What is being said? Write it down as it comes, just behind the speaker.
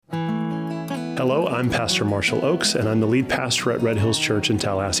Hello, I'm Pastor Marshall Ochs, and I'm the lead pastor at Red Hills Church in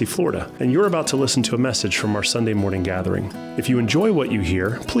Tallahassee, Florida. And you're about to listen to a message from our Sunday morning gathering. If you enjoy what you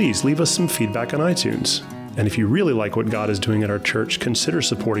hear, please leave us some feedback on iTunes. And if you really like what God is doing at our church, consider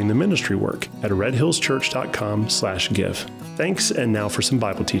supporting the ministry work at redhillschurch.com/give. Thanks, and now for some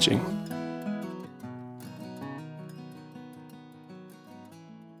Bible teaching.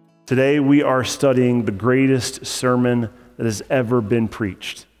 Today we are studying the greatest sermon that has ever been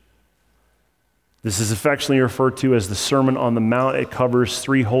preached. This is affectionately referred to as the Sermon on the Mount. It covers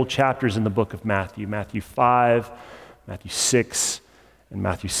 3 whole chapters in the book of Matthew, Matthew 5, Matthew 6, and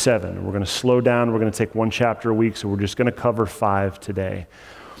Matthew 7. And we're going to slow down. We're going to take 1 chapter a week, so we're just going to cover 5 today.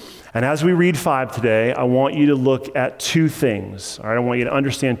 And as we read 5 today, I want you to look at 2 things. All right, I want you to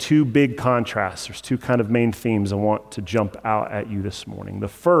understand 2 big contrasts. There's 2 kind of main themes I want to jump out at you this morning. The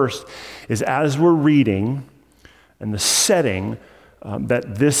first is as we're reading and the setting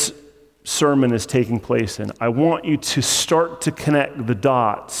that this sermon is taking place in, I want you to start to connect the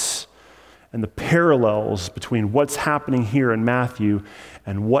dots and the parallels between what's happening here in Matthew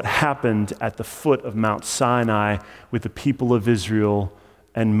and what happened at the foot of Mount Sinai with the people of Israel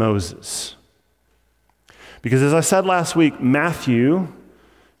and Moses. Because as I said last week, Matthew,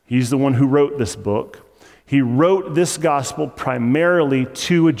 he's the one who wrote this book. He wrote this gospel primarily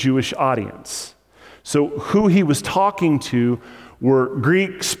to a Jewish audience. So who he was talking to were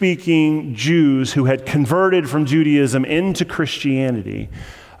Greek-speaking Jews who had converted from Judaism into Christianity.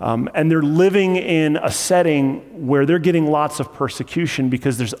 And they're living in a setting where they're getting lots of persecution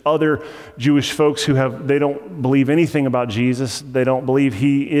because there's other Jewish folks they don't believe anything about Jesus. They don't believe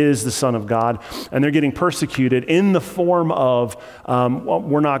he is the Son of God. And they're getting persecuted in the form of,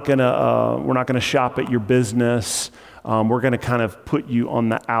 we're not gonna shop at your business. We're going to kind of put you on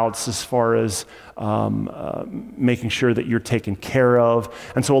the outs as far as making sure that you're taken care of.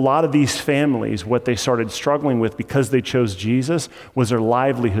 And so a lot of these families, what they started struggling with because they chose Jesus was their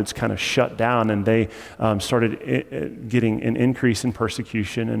livelihoods kind of shut down, and they started getting an increase in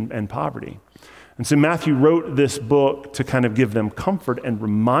persecution and poverty. And so Matthew wrote this book to kind of give them comfort and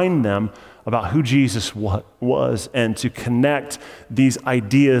remind them about who Jesus was and to connect these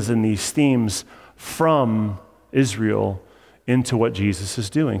ideas and these themes from Israel into what Jesus is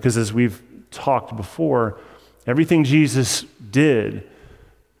doing. Because as we've talked before, everything Jesus did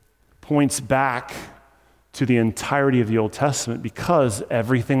points back to the entirety of the Old Testament, because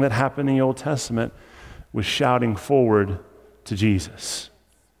everything that happened in the Old Testament was shouting forward to Jesus.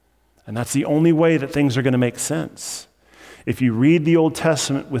 And that's the only way that things are going to make sense. If you read the Old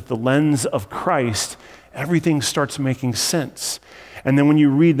Testament with the lens of Christ, everything starts making sense. And then when you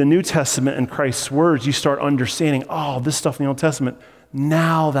read the New Testament and Christ's words, you start understanding, this stuff in the Old Testament,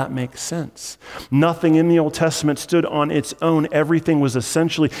 now that makes sense. Nothing in the Old Testament stood on its own. Everything was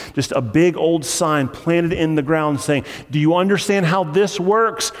essentially just a big old sign planted in the ground saying, do you understand how this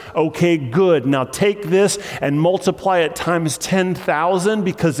works? Okay, good. Now take this and multiply it times 10,000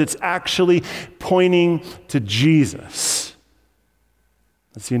 because it's actually pointing to Jesus.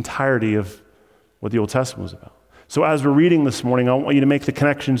 That's the entirety of what the Old Testament was about. So as we're reading this morning, I want you to make the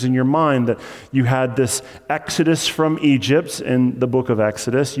connections in your mind that you had this Exodus from Egypt in the book of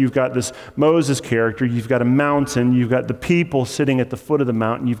Exodus. You've got this Moses character. You've got a mountain. You've got the people sitting at the foot of the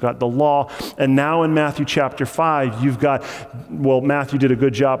mountain. You've got the law. And now in Matthew chapter 5, Matthew did a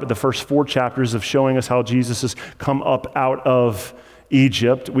good job at the first 4 chapters of showing us how Jesus has come up out of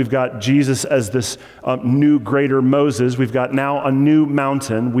Egypt. We've got Jesus as this new greater Moses. We've got now a new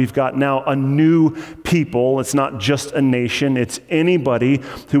mountain. We've got now a new people. It's not just a nation. It's anybody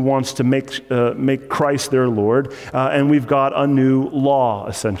who wants to make Christ their Lord. And we've got a new law,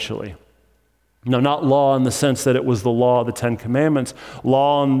 essentially. No, not law in the sense that it was the law of the 10 Commandments.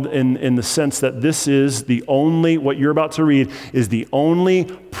 Law in the sense that this is what you're about to read is the only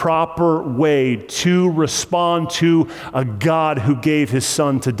proper way to respond to a God who gave his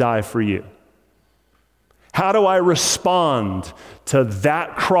son to die for you. How do I respond to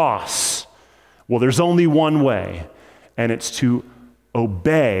that cross? Well, there's only one way, and it's to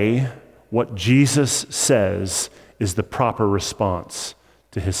obey what Jesus says is the proper response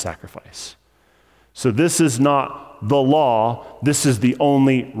to his sacrifice. So this is not the law, this is the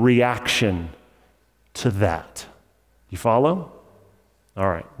only reaction to that. You follow? All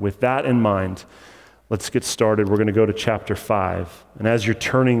right, with that in mind, let's get started. We're going to go to chapter 5. And as you're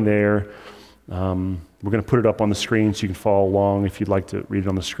turning there, we're going to put it up on the screen so you can follow along if you'd like to read it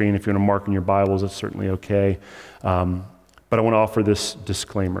on the screen. If you want to mark in your Bibles, that's certainly okay. But I want to offer this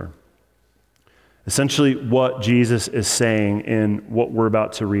disclaimer. Essentially, what Jesus is saying in what we're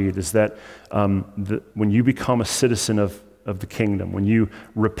about to read is that when you become a citizen of of the kingdom. When you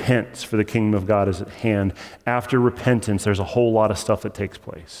repent, for the kingdom of God is at hand. After repentance, there's a whole lot of stuff that takes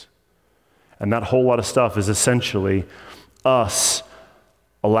place. And that whole lot of stuff is essentially us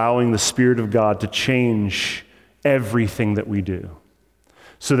allowing the Spirit of God to change everything that we do.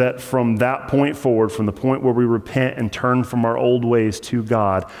 So that from that point forward, from the point where we repent and turn from our old ways to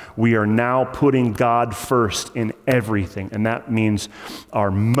God, we are now putting God first in everything. And that means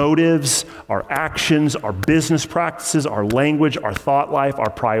our motives, our actions, our business practices, our language, our thought life, our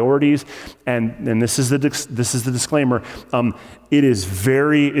priorities. And this is the disclaimer. It's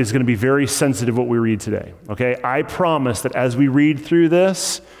going to be very sensitive what we read today. Okay, I promise that as we read through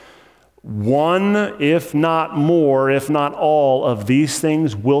this, one, if not more, if not all of these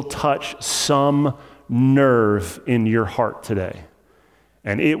things will touch some nerve in your heart today.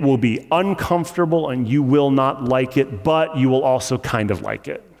 And it will be uncomfortable and you will not like it, but you will also kind of like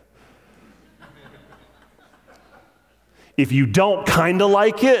it. If you don't kind of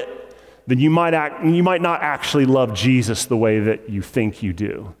like it, then you might not actually love Jesus the way that you think you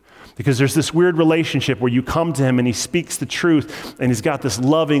do. Because there's this weird relationship where you come to him and he speaks the truth and he's got this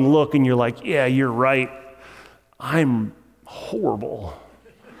loving look and you're like, yeah, you're right. I'm horrible.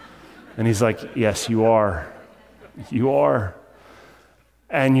 And he's like, yes, you are. You are.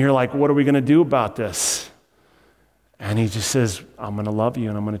 And you're like, what are we going to do about this? And he just says, I'm going to love you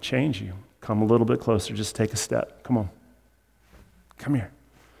and I'm going to change you. Come a little bit closer. Just take a step. Come on. Come here.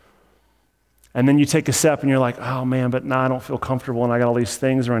 And then you take a step and you're like, oh man, but I don't feel comfortable and I got all these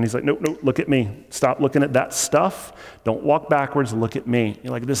things around. He's like, nope, look at me. Stop looking at that stuff. Don't walk backwards, look at me.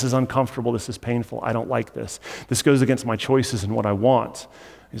 You're like, this is uncomfortable, this is painful, I don't like this. This goes against my choices and what I want.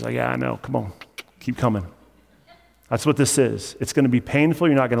 He's like, yeah, I know, come on, keep coming. That's what this is. It's gonna be painful,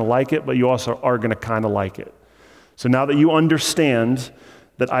 you're not gonna like it, but you also are gonna kinda like it. So now that you understand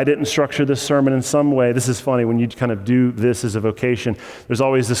that I didn't structure this sermon in some way. This is funny, when you kind of do this as a vocation, there's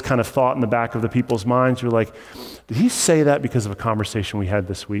always this kind of thought in the back of the people's minds. You're like, did he say that because of a conversation we had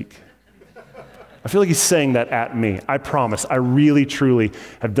this week? I feel like he's saying that at me. I promise, I really, truly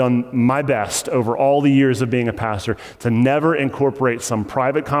have done my best over all the years of being a pastor to never incorporate some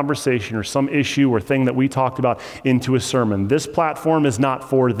private conversation or some issue or thing that we talked about into a sermon. This platform is not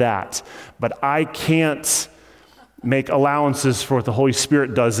for that, but I can't make allowances for what the Holy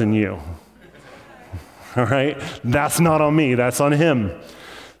Spirit does in you. All right? That's not on me, that's on him.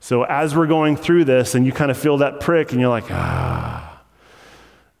 So as we're going through this and you kind of feel that prick and you're like, all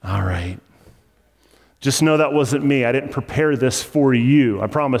right. Just know that wasn't me. I didn't prepare this for you. I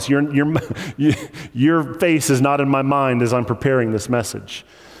promise your face is not in my mind as I'm preparing this message.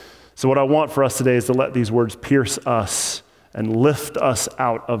 So what I want for us today is to let these words pierce us and lift us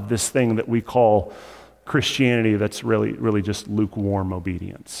out of this thing that we call Christianity that's really, really just lukewarm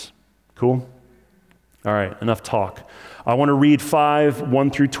obedience. Cool? All right, enough talk. I want to read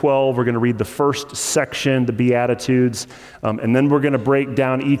 1 through 12. We're going to read the first section, the Beatitudes, and then we're going to break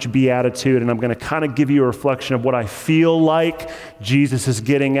down each Beatitude, and I'm going to kind of give you a reflection of what I feel like Jesus is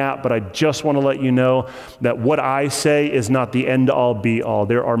getting at, but I just want to let you know that what I say is not the end-all, be-all.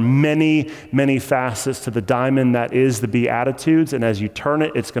 There are many, many facets to the diamond that is the Beatitudes, and as you turn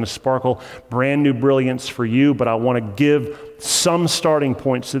it, it's going to sparkle brand new brilliance for you, but I want to give some starting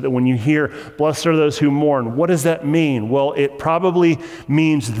points so that when you hear, blessed are those who mourn, what does that mean? Well, it probably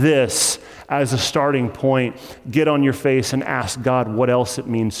means this as a starting point. Get on your face and ask God what else it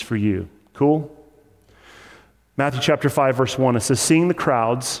means for you. Cool? Matthew chapter 5, verse 1, it says, seeing the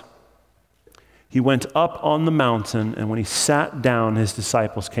crowds, he went up on the mountain, and when he sat down, his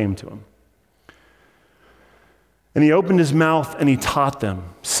disciples came to him. And he opened his mouth and he taught them,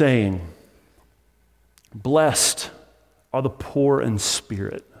 saying, blessed are the poor in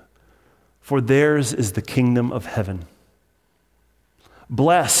spirit, for theirs is the kingdom of heaven.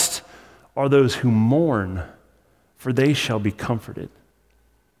 Blessed are those who mourn, for they shall be comforted.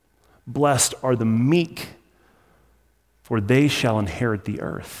 Blessed are the meek, for they shall inherit the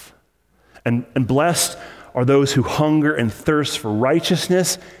earth. And blessed are those who hunger and thirst for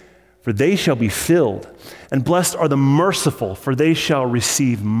righteousness, for they shall be filled. And blessed are the merciful, for they shall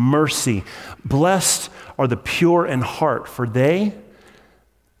receive mercy. Blessed are the pure in heart, for they're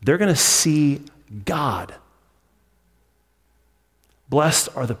going to see God. Blessed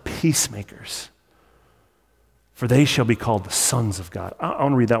are the peacemakers, for they shall be called the sons of God. I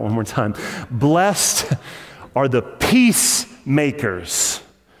want to read that one more time. Blessed are the peacemakers,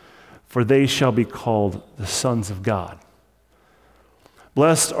 for they shall be called the sons of God.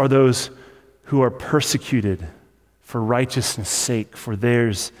 Blessed are those who are persecuted for righteousness' sake, for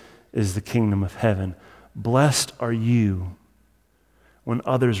theirs is the kingdom of heaven. Blessed are you when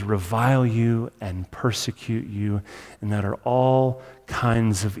others revile you and persecute you and that are all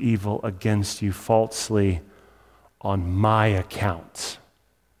kinds of evil against you falsely on my account.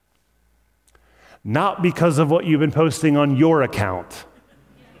 Not because of what you've been posting on your account,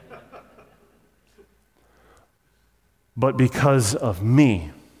 but because of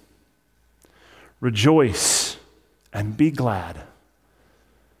me. Rejoice and be glad,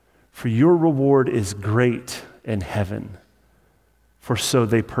 for your reward is great in heaven, for so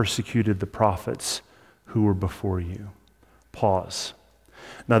they persecuted the prophets who were before you. Pause.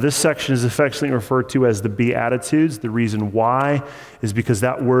 Now, this section is affectionately referred to as the Beatitudes. The reason why is because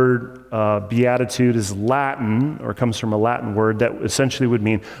that word beatitude is Latin, or comes from a Latin word that essentially would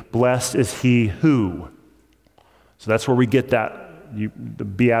mean blessed is he who. So that's where we get that. The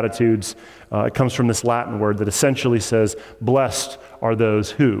Beatitudes, it comes from this Latin word that essentially says, blessed are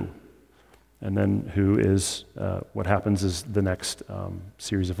those who. And then who is, what happens is the next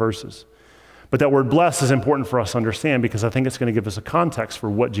series of verses. But that word blessed is important for us to understand because I think it's going to give us a context for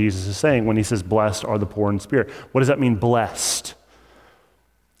what Jesus is saying when he says, blessed are the poor in spirit. What does that mean, blessed?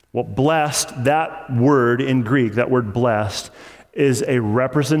 Well, blessed, that word in Greek, that word blessed, is a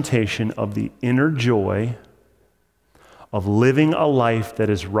representation of the inner joy of living a life that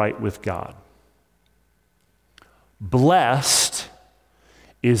is right with God. Blessed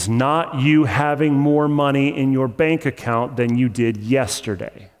is not you having more money in your bank account than you did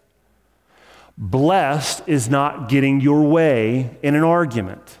yesterday. Blessed is not getting your way in an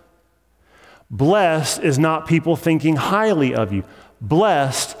argument. Blessed is not people thinking highly of you.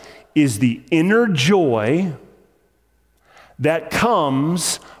 Blessed is the inner joy that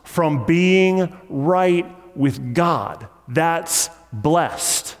comes from being right with God. That's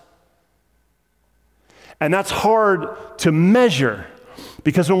blessed. And that's hard to measure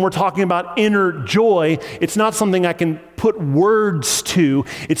because when we're talking about inner joy, it's not something I can put words to.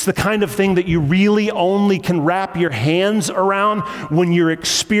 It's the kind of thing that you really only can wrap your hands around when you're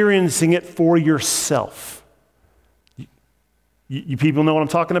experiencing it for yourself. You people know what I'm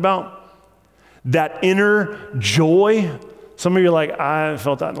talking about? That inner joy. Some of you are like, I haven't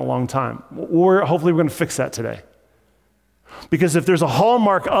felt that in a long time. Hopefully we're going to fix that today. Because if there's a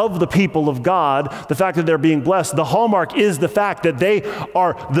hallmark of the people of God, the fact that they're being blessed, the hallmark is the fact that they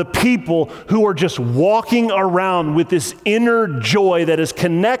are the people who are just walking around with this inner joy that is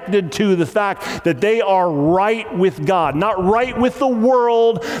connected to the fact that they are right with God. Not right with the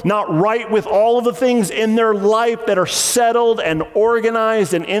world, not right with all of the things in their life that are settled and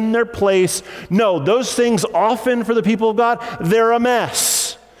organized and in their place. No, those things often for the people of God, they're a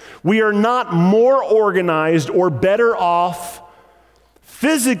mess. We are not more organized or better off,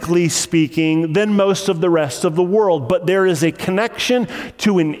 physically speaking, than most of the rest of the world. But there is a connection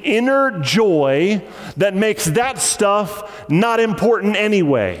to an inner joy that makes that stuff not important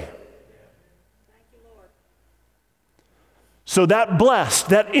anyway. So that blessed,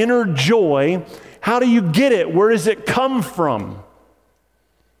 that inner joy, how do you get it? Where does it come from?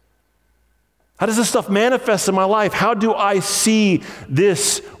 How does this stuff manifest in my life? How do I see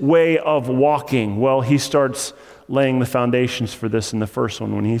this way of walking? Well, he starts laying the foundations for this in the first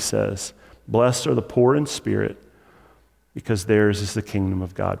one when he says, blessed are the poor in spirit, because theirs is the kingdom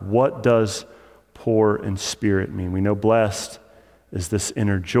of God. What does poor in spirit mean? We know blessed is this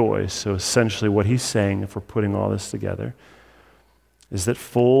inner joy. So essentially what he's saying, if we're putting all this together, is that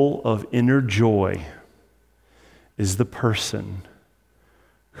full of inner joy is the person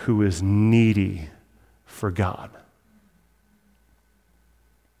who is needy for God.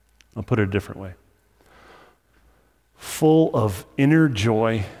 I'll put it a different way. Full of inner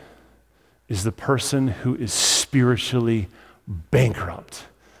joy is the person who is spiritually bankrupt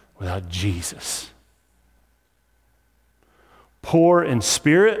without Jesus. Poor in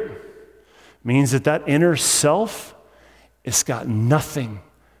spirit means that inner self has got nothing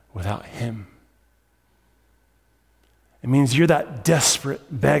without him. It means you're that desperate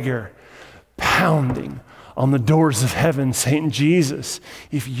beggar pounding on the doors of heaven saying, Jesus,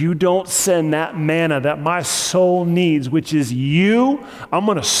 if you don't send that manna that my soul needs, which is you, I'm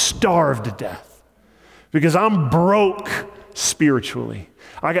going to starve to death because I'm broke spiritually.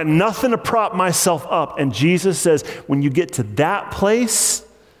 I got nothing to prop myself up. And Jesus says, when you get to that place,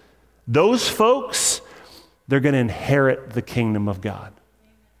 those folks, they're going to inherit the kingdom of God.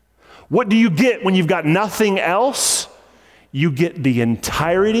 What do you get when you've got nothing else? You get the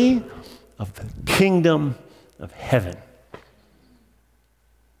entirety of the kingdom of heaven.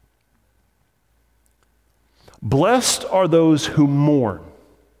 Blessed are those who mourn.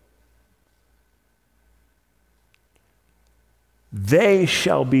 They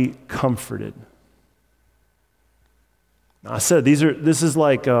shall be comforted. I said, this is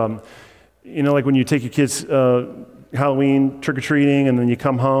like, like when you take your kids Halloween trick-or-treating and then you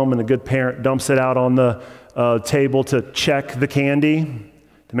come home and the good parent dumps it out on the table to check the candy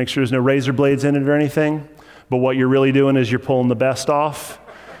to make sure there's no razor blades in it or anything. But what you're really doing is you're pulling the best off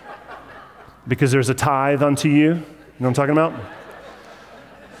because there's a tithe unto you. You know what I'm talking about?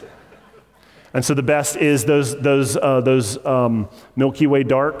 And so the best is those Milky Way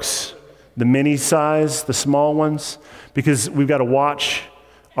darks, the mini size, the small ones, because we've got to watch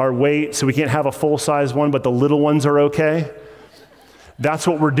our weight, so we can't have a full-size one, but the little ones are okay. That's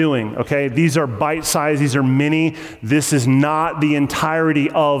what we're doing, okay? These are bite-sized, these are mini. This is not the entirety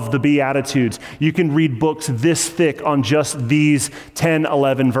of the Beatitudes. You can read books this thick on just these 10,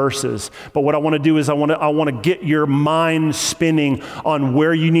 11 verses. But what I want to do is I want to get your mind spinning on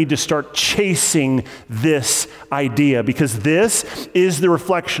where you need to start chasing this idea, because this is the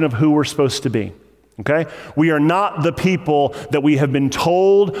reflection of who we're supposed to be. Okay? We are not the people that we have been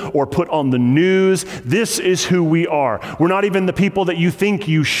told or put on the news. This is who we are. We're not even the people that you think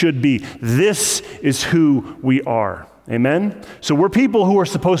you should be. This is who we are. Amen? So we're people who are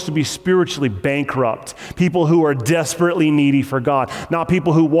supposed to be spiritually bankrupt, people who are desperately needy for God, not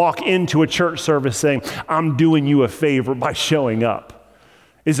people who walk into a church service saying, I'm doing you a favor by showing up.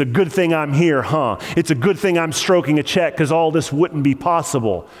 It's a good thing I'm here, huh? It's a good thing I'm stroking a check because all this wouldn't be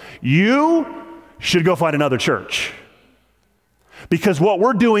possible. You should go find another church. Because what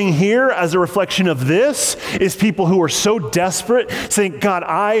we're doing here as a reflection of this is people who are so desperate saying, God,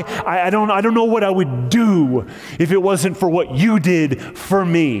 I don't know what I would do if it wasn't for what you did for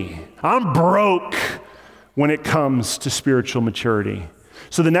me. I'm broke when it comes to spiritual maturity.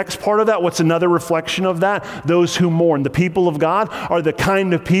 So the next part of that, what's another reflection of that? Those who mourn. The people of God are the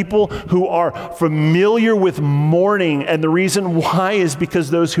kind of people who are familiar with mourning. And the reason why is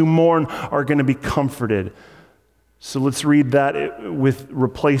because those who mourn are going to be comforted. So let's read that with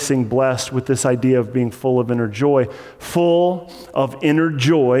replacing blessed with this idea of being full of inner joy. Full of inner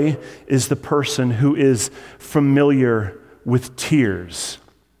joy is the person who is familiar with tears.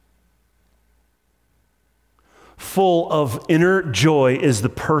 Full of inner joy is the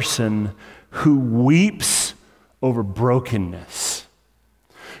person who weeps over brokenness,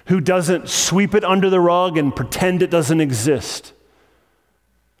 who doesn't sweep it under the rug and pretend it doesn't exist.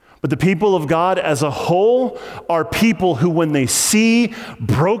 But the people of God as a whole are people who, when they see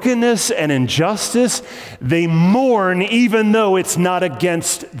brokenness and injustice, they mourn even though it's not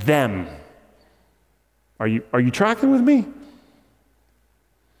against them. Are you tracking with me?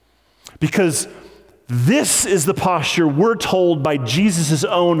 Because this is the posture we're told by Jesus'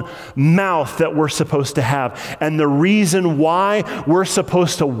 own mouth that we're supposed to have. And the reason why we're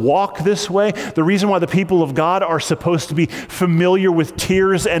supposed to walk this way, the reason why the people of God are supposed to be familiar with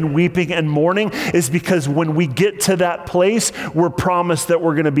tears and weeping and mourning is because when we get to that place, we're promised that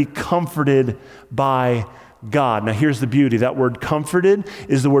we're going to be comforted by God. Now here's the beauty. That word comforted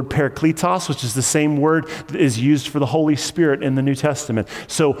is the word parakletos, which is the same word that is used for the Holy Spirit in the New Testament.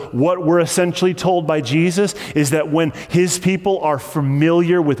 So what we're essentially told by Jesus is that when his people are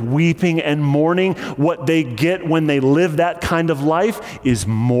familiar with weeping and mourning, what they get when they live that kind of life is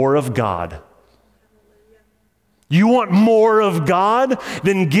more of God. You want more of God?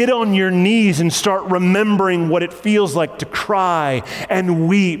 Then get on your knees and start remembering what it feels like to cry and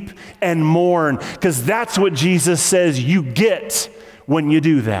weep and mourn, because that's what Jesus says you get when you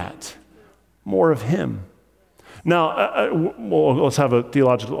do that. More of him. Now, let's have a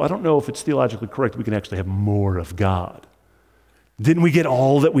theological, I don't know if it's theologically correct, we can actually have more of God. Didn't we get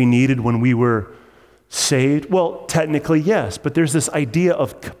all that we needed when we were saved? Well, technically, yes, but there's this idea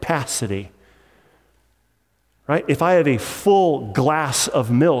of capacity. Right? If I have a full glass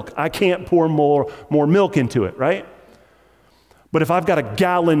of milk, I can't pour more milk into it, right? But if I've got a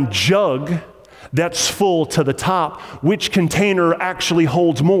gallon jug that's full to the top, which container actually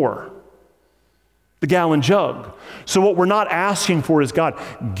holds more? The gallon jug. So what we're not asking for is, God,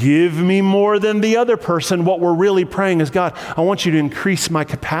 give me more than the other person. What we're really praying is, God, I want you to increase my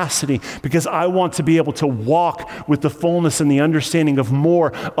capacity because I want to be able to walk with the fullness and the understanding of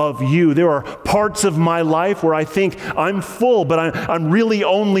more of you. There are parts of my life where I think I'm full, but I'm really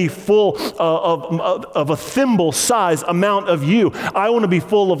only full of a thimble size amount of you. I want to be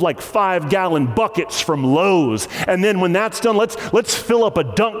full of like 5-gallon buckets from Lowe's. And then when that's done, let's fill up a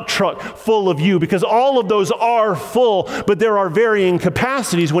dump truck full of you, because all of those are full, but there are varying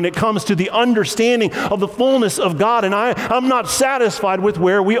capacities when it comes to the understanding of the fullness of God. And I'm not satisfied with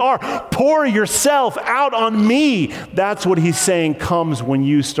where we are. Pour yourself out on me. That's what he's saying comes when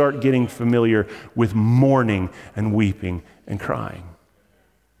you start getting familiar with mourning and weeping and crying.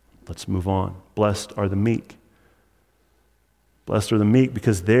 Let's move on. Blessed are the meek. Blessed are the meek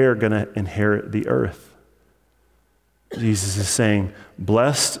because they're going to inherit the earth. Jesus is saying,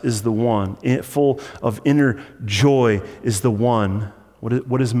 blessed is the one, full of inner joy is the one.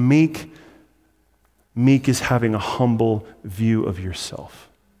 What is meek? Meek is having a humble view of yourself.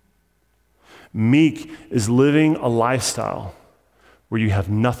 Meek is living a lifestyle where you have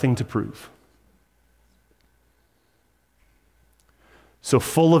nothing to prove. So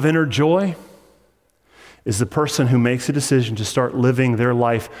full of inner joy is the person who makes a decision to start living their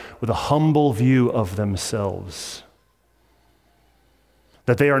life with a humble view of themselves.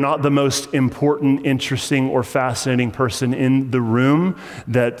 That they are not the most important, interesting, or fascinating person in the room,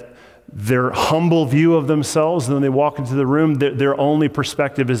 that their humble view of themselves, and when they walk into the room, their only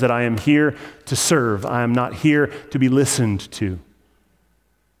perspective is that I am here to serve. I am not here to be listened to.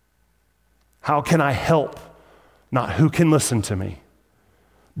 How can I help? Not who can listen to me.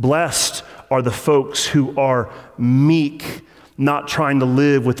 Blessed are the folks who are meek, not trying to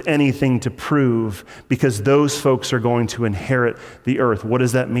live with anything to prove, because those folks are going to inherit the earth. What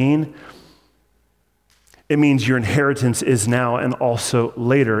does that mean? It means your inheritance is now and also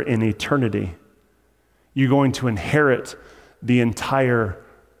later in eternity. You're going to inherit the entire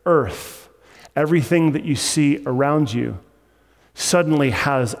earth. Everything that you see around you suddenly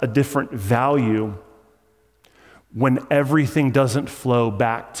has a different value when everything doesn't flow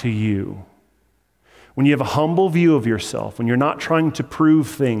back to you. When you have a humble view of yourself, when you're not trying to prove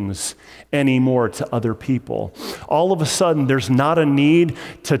things anymore to other people, all of a sudden there's not a need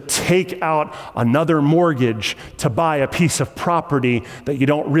to take out another mortgage to buy a piece of property that you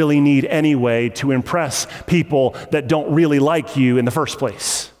don't really need anyway to impress people that don't really like you in the first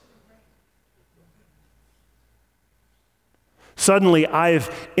place. Suddenly, I've,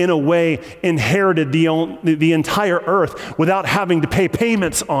 in a way, inherited the entire earth without having to pay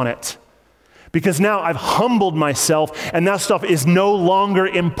payments on it. Because now I've humbled myself, and that stuff is no longer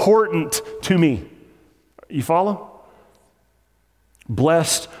important to me. You follow?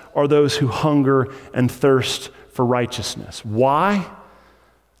 Blessed are those who hunger and thirst for righteousness. Why?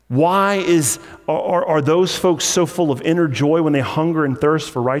 Why are those folks so full of inner joy when they hunger and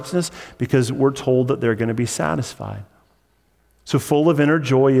thirst for righteousness? Because we're told that they're going to be satisfied. So full of inner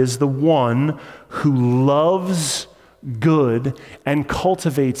joy is the one who loves good and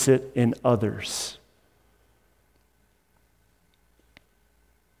cultivates it in others.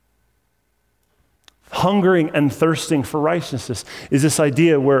 Hungering and thirsting for righteousness is this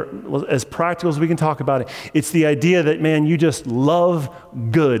idea where, as practical as we can talk about it, it's the idea that, man, you just love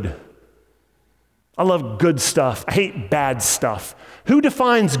good. I love good stuff. I hate bad stuff. Who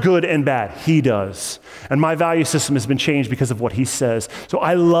defines good and bad? He does. And my value system has been changed because of what he says. So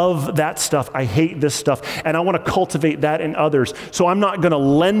I love that stuff. I hate this stuff. And I want to cultivate that in others. So I'm not going to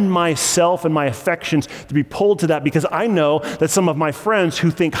lend myself and my affections to be pulled to that, because I know that some of my friends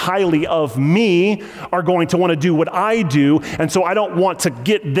who think highly of me are going to want to do what I do. And so I don't want to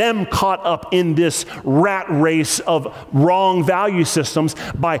get them caught up in this rat race of wrong value systems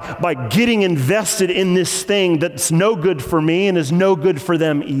by getting invested in this thing that's no good for me and is no good for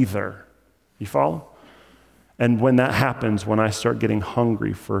them either. You follow? And when that happens, when I start getting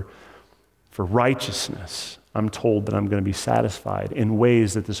hungry for righteousness, I'm told that I'm going to be satisfied in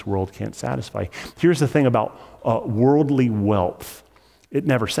ways that this world can't satisfy. Here's the thing about worldly wealth. It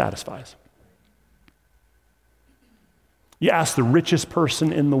never satisfies. You ask the richest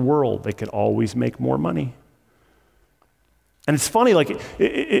person in the world, they could always make more money. And it's funny, like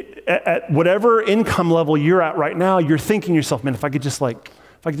at whatever income level you're at right now, you're thinking to yourself, man, if I could just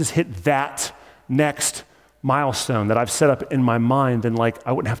hit that next milestone that I've set up in my mind, then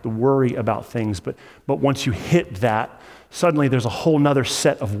I wouldn't have to worry about things. But once you hit that, suddenly there's a whole nother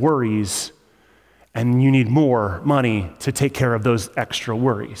set of worries, and you need more money to take care of those extra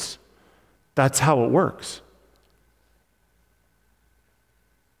worries. That's how it works.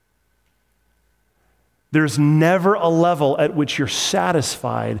 There's never a level at which you're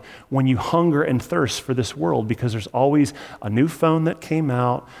satisfied when you hunger and thirst for this world, because there's always a new phone that came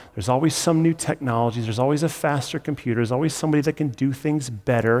out, there's always some new technologies, there's always a faster computer, there's always somebody that can do things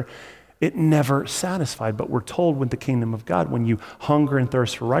better. It never satisfied, but we're told with the kingdom of God, when you hunger and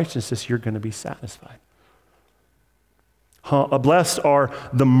thirst for righteousness, you're going to be satisfied. Blessed are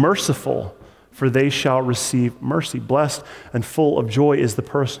the merciful, for they shall receive mercy. Blessed and full of joy is the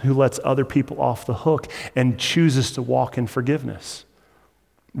person who lets other people off the hook and chooses to walk in forgiveness.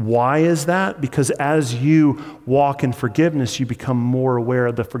 Why is that? Because as you walk in forgiveness, you become more aware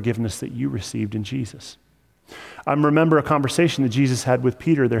of the forgiveness that you received in Jesus. I remember a conversation that Jesus had with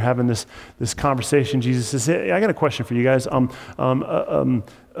Peter. They're having this conversation. Jesus says, hey, I got a question for you guys.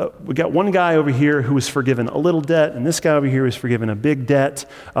 We got one guy over here who was forgiven a little debt, and this guy over here was forgiven a big debt.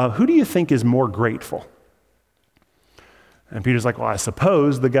 Who do you think is more grateful? And Peter's like, well, I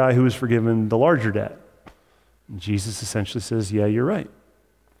suppose the guy who was forgiven the larger debt. And Jesus essentially says, yeah, you're right.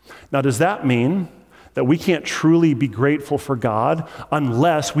 Now, does that mean that we can't truly be grateful for God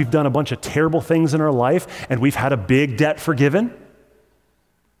unless we've done a bunch of terrible things in our life and we've had a big debt forgiven?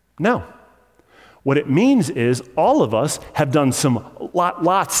 No. What it means is all of us have done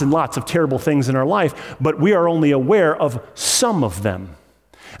lots and lots of terrible things in our life, but we are only aware of some of them.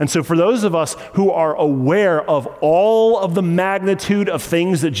 And so for those of us who are aware of all of the magnitude of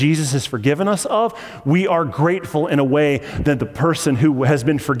things that Jesus has forgiven us of, we are grateful in a way that the person who has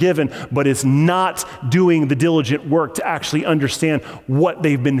been forgiven but is not doing the diligent work to actually understand what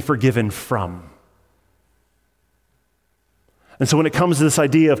they've been forgiven from. And so when it comes to this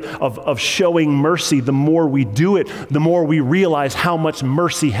idea of showing mercy, the more we do it, the more we realize how much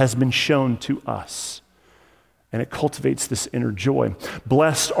mercy has been shown to us. And it cultivates this inner joy.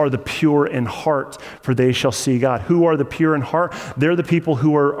 Blessed are the pure in heart, for they shall see God. Who are the pure in heart? They're the people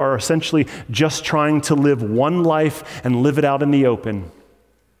who are essentially just trying to live one life and live it out in the open.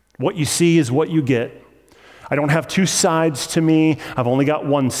 What you see is what you get. I don't have two sides to me. I've only got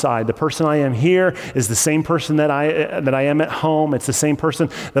one side. The person I am here is the same person that I am at home. It's the same person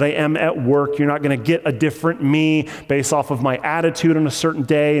that I am at work. You're not going to get a different me based off of my attitude on a certain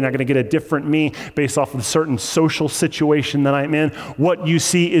day. You're not going to get a different me based off of a certain social situation that I'm in. What you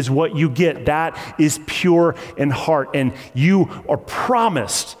see is what you get. That is pure in heart. And you are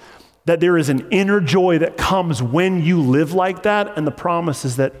promised that there is an inner joy that comes when you live like that. And the promise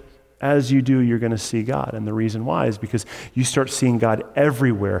is that as you do, you're going to see God. And the reason why is because you start seeing God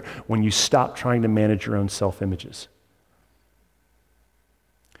everywhere when you stop trying to manage your own self-images.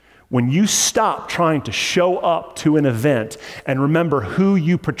 When you stop trying to show up to an event and remember who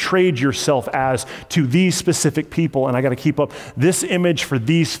you portrayed yourself as to these specific people, and I got to keep up this image for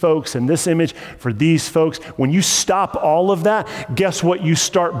these folks and this image for these folks, when you stop all of that, guess what you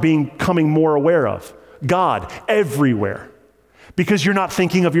start becoming more aware of? God everywhere. Because you're not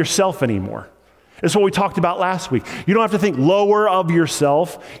thinking of yourself anymore. It's what we talked about last week. You don't have to think lower of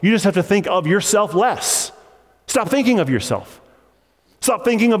yourself. You just have to think of yourself less. Stop thinking of yourself. Stop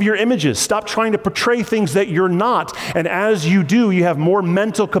thinking of your images. Stop trying to portray things that you're not. And as you do, you have more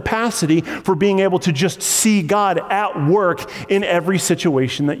mental capacity for being able to just see God at work in every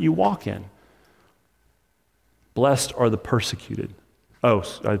situation that you walk in. Blessed are the persecuted. Oh,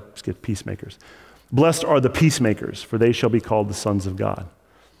 I skipped peacemakers. Blessed are the peacemakers, for they shall be called the sons of God.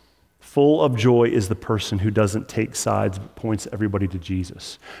 Full of joy is the person who doesn't take sides but points everybody to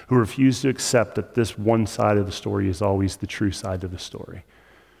Jesus, who refuses to accept that this one side of the story is always the true side of the story.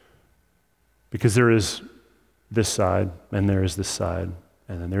 Because there is this side, and there is this side,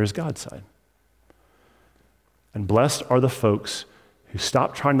 and then there is God's side. And blessed are the folks who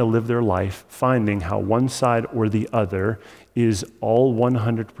stop trying to live their life finding how one side or the other is all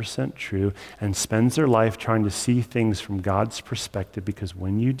 100% true and spends their life trying to see things from God's perspective, because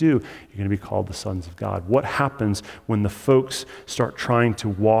when you do, you're going to be called the sons of God. What happens when the folks start trying to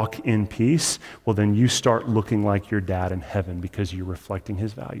walk in peace? Well, then you start looking like your dad in heaven because you're reflecting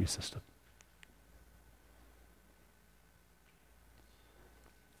his value system.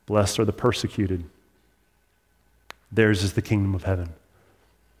 Blessed are the persecuted. Theirs is the kingdom of heaven.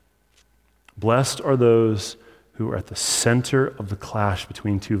 Blessed are those who are at the center of the clash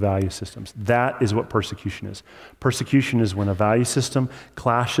between two value systems. That is what persecution is. Persecution is when a value system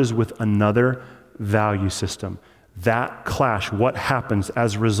clashes with another value system. That clash, what happens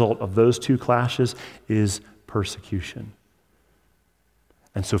as a result of those two clashes, is persecution.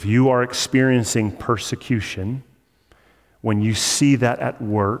 And so if you are experiencing persecution, when you see that at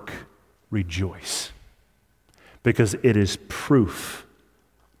work, rejoice. Because it is proof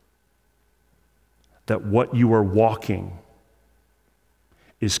that what you are walking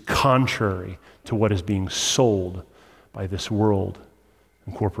is contrary to what is being sold by this world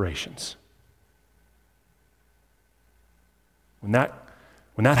and corporations. When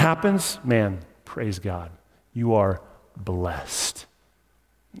that happens, man, praise God, you are blessed.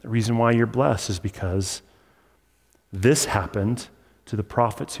 The reason why you're blessed is because this happened to the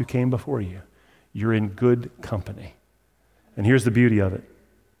prophets who came before you. You're in good company. And here's the beauty of it.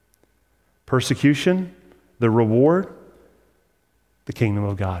 Persecution, the reward, the kingdom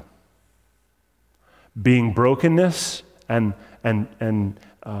of God. Being brokenness and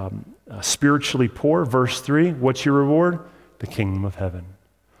spiritually poor, verse 3, what's your reward? The kingdom of heaven.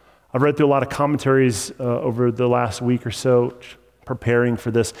 I've read through a lot of commentaries over the last week or so preparing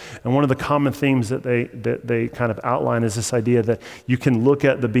for this, and one of the common themes that they kind of outline is this idea that you can look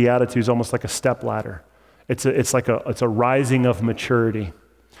at the Beatitudes almost like a step ladder. It's a rising of maturity.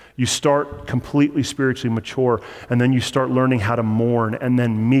 You start completely spiritually mature, and then you start learning how to mourn, and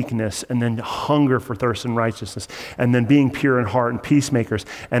then meekness, and then hunger for thirst and righteousness, and then being pure in heart and peacemakers.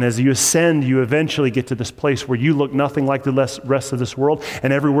 And as you ascend, you eventually get to this place where you look nothing like the rest of this world,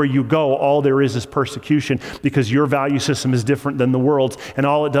 and everywhere you go, all there is persecution because your value system is different than the world's, and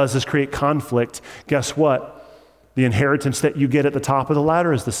all it does is create conflict. Guess what? The inheritance that you get at the top of the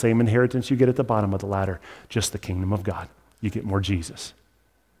ladder is the same inheritance you get at the bottom of the ladder, just the kingdom of God. You get more Jesus.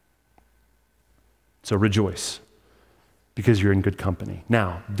 So rejoice, because you're in good company.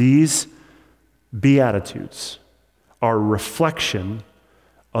 Now, these Beatitudes are a reflection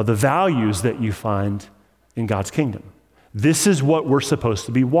of the values that you find in God's kingdom. This is what we're supposed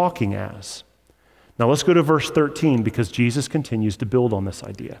to be walking as. Now let's go to verse 13, because Jesus continues to build on this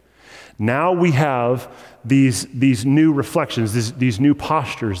idea. Now we have these new reflections, these new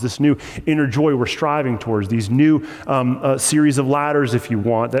postures, this new inner joy we're striving towards, these new series of ladders, if you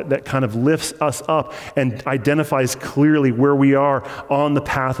want, that kind of lifts us up and identifies clearly where we are on the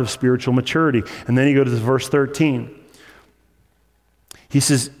path of spiritual maturity. And then you go to verse 13. He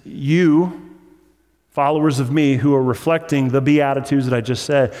says, you, followers of me who are reflecting the Beatitudes that I just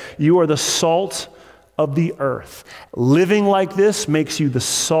said, you are the salt of the earth. Living like this makes you the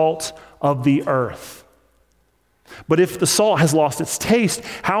salt of the earth. But if the salt has lost its taste,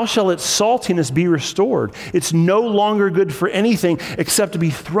 how shall its saltiness be restored? It's no longer good for anything except to be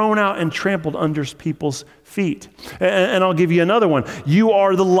thrown out and trampled under people's feet. And I'll give you another one. You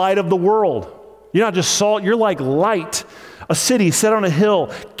are the light of the world. You're not just salt, you're like light. A city set on a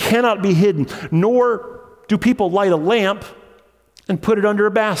hill cannot be hidden, nor do people light a lamp and put it under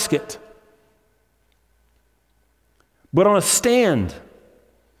a basket, but on a stand,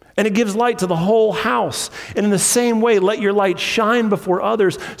 and it gives light to the whole house. And in the same way, let your light shine before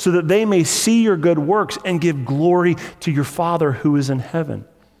others so that they may see your good works and give glory to your Father who is in heaven.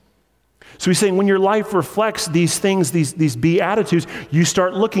 So he's saying when your life reflects these things, these Beatitudes, you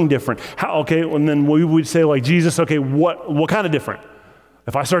start looking different. And then we would say like, Jesus, okay, what kind of different?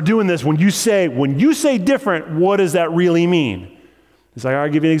 If I start doing this, when you say different, what does that really mean? It's like, I'll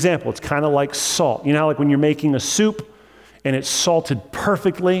give you an example. It's kind of like salt. You know, like when you're making a soup, and it's salted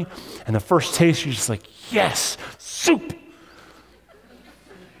perfectly, and the first taste, you're just like, yes, soup.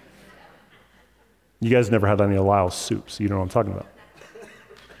 You guys never had any of Lyle's soup, so you know what I'm talking about.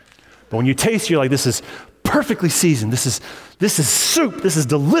 But when you taste, you're like, this is perfectly seasoned. This is soup. This is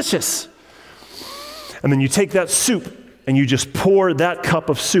delicious. And then you take that soup, and you just pour that cup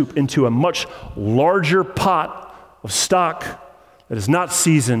of soup into a much larger pot of stock that is not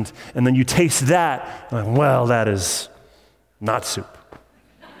seasoned, and then you taste that, and like, well, that is not soup.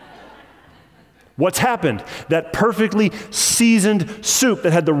 What's happened? That perfectly seasoned soup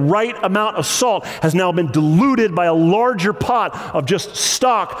that had the right amount of salt has now been diluted by a larger pot of just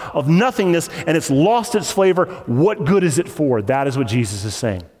stock of nothingness, and it's lost its flavor. What good is it for? That is what Jesus is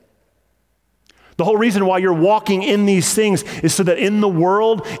saying. The whole reason why you're walking in these things is so that in the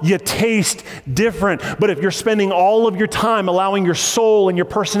world you taste different. But if you're spending all of your time allowing your soul and your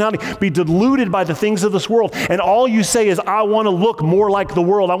personality be diluted by the things of this world, and all you say is, I want to look more like the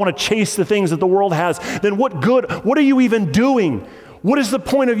world, I want to chase the things that the world has, then what are you even doing? What is the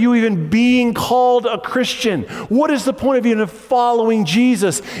point of you even being called a Christian? What is the point of you even following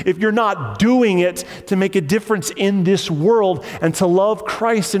Jesus if you're not doing it to make a difference in this world and to love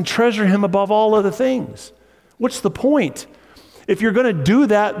Christ and treasure him above all other things? What's the point? If you're going to do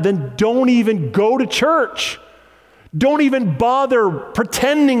that, then don't even go to church. Don't even bother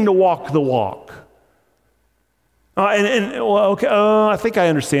pretending to walk the walk. I think I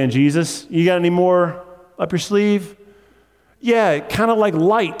understand, Jesus. You got any more up your sleeve? Yeah, kind of like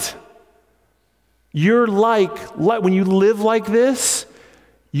light. You're like light. When you live like this,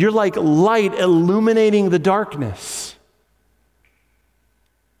 you're like light illuminating the darkness.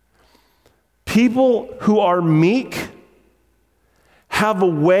 People who are meek have a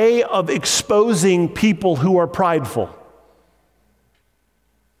way of exposing people who are prideful.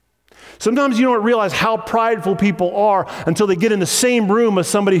 Sometimes you don't realize how prideful people are until they get in the same room as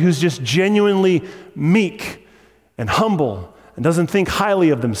somebody who's just genuinely meek and humble and doesn't think highly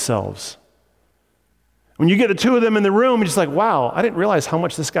of themselves. When you get the two of them in the room, you're just like, wow, I didn't realize how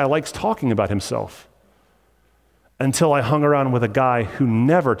much this guy likes talking about himself until I hung around with a guy who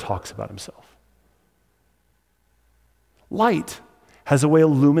never talks about himself. Light has a way of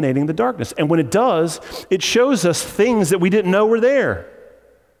illuminating the darkness. And when it does, it shows us things that we didn't know were there.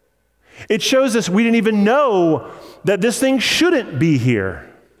 It shows us we didn't even know that this thing shouldn't be here.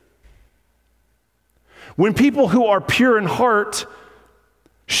 When people who are pure in heart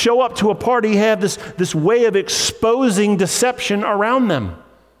show up to a party, have this way of exposing deception around them.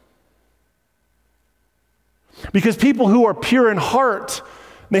 Because people who are pure in heart,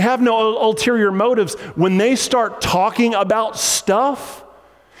 they have no ulterior motives. When they start talking about stuff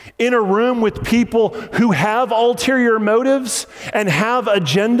in a room with people who have ulterior motives and have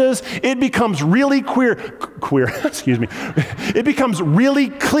agendas, it becomes really It becomes really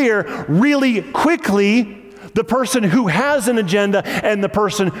clear really quickly the person who has an agenda and the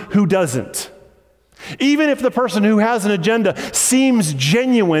person who doesn't. Even if the person who has an agenda seems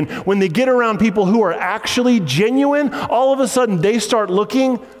genuine, when they get around people who are actually genuine, all of a sudden they start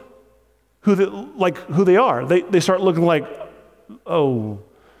looking who they are. They start looking like, oh,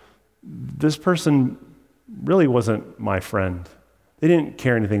 this person really wasn't my friend. They didn't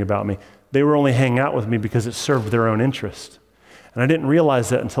care anything about me. They were only hanging out with me because it served their own interest. And I didn't realize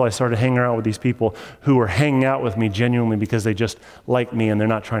that until I started hanging out with these people who were hanging out with me genuinely because they just like me and they're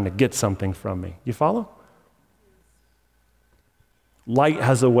not trying to get something from me. You follow? Light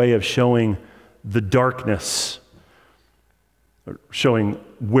has a way of showing the darkness, or showing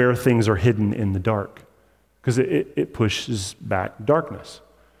where things are hidden in the dark, because it pushes back darkness.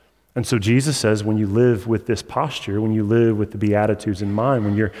 And so Jesus says, when you live with this posture, when you live with the Beatitudes in mind,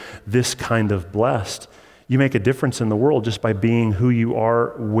 when you're this kind of blessed, you make a difference in the world just by being who you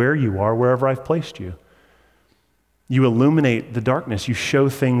are, wherever I've placed you. You illuminate the darkness. You show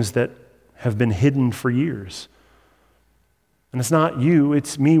things that have been hidden for years. And it's not you,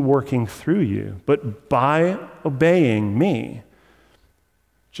 it's me working through you. But by obeying me,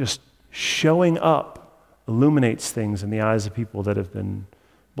 just showing up illuminates things in the eyes of people that have been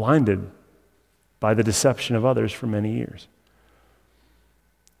blinded by the deception of others for many years.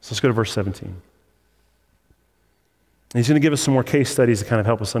 So let's go to verse 17. He's going to give us some more case studies to kind of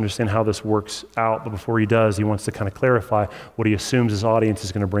help us understand how this works out. But before he does, he wants to kind of clarify what he assumes his audience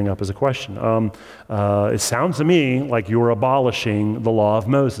is going to bring up as a question. It sounds to me like you're abolishing the law of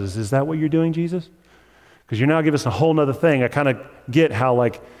Moses. Is that what you're doing, Jesus? Because you're now giving us a whole other thing. I kind of get how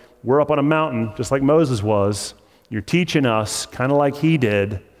like we're up on a mountain, just like Moses was. You're teaching us kind of like he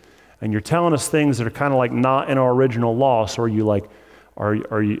did. And you're telling us things that are kind of like not in our original law. So are you like,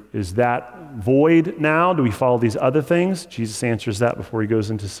 is that void now? Do we follow these other things? Jesus answers that before he goes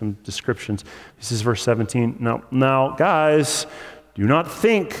into some descriptions. This is verse 17. Now, guys, do not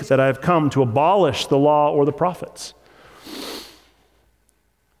think that I have come to abolish the law or the prophets.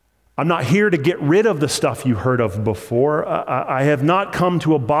 I'm not here to get rid of the stuff you heard of before. I have not come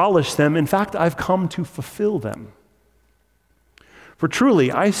to abolish them. In fact, I've come to fulfill them. For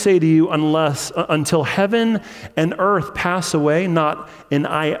truly, I say to you, until heaven and earth pass away, not an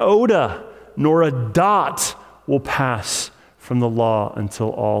iota nor a dot will pass from the law until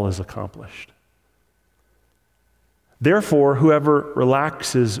all is accomplished. Therefore, whoever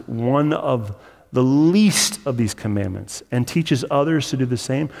relaxes one of the least of these commandments and teaches others to do the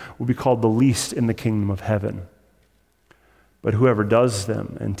same will be called the least in the kingdom of heaven. But whoever does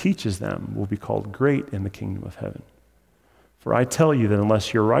them and teaches them will be called great in the kingdom of heaven. For I tell you that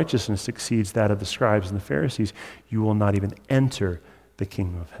unless your righteousness exceeds that of the scribes and the Pharisees, you will not even enter the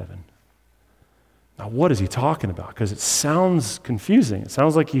kingdom of heaven. Now, what is he talking about? Because it sounds confusing. It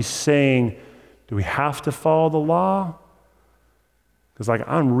sounds like he's saying, do we have to follow the law? Because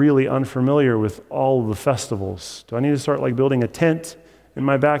I'm really unfamiliar with all of the festivals. Do I need to start building a tent in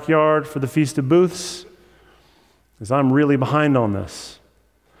my backyard for the Feast of Booths? Because I'm really behind on this.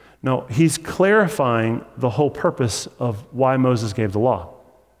 No, he's clarifying the whole purpose of why Moses gave the law.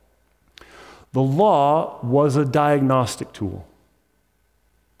 The law was a diagnostic tool.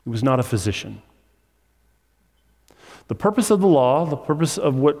 It was not a physician. The purpose of the law, the purpose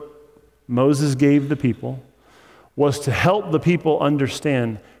of what Moses gave the people, was to help the people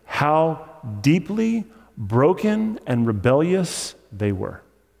understand how deeply broken and rebellious they were.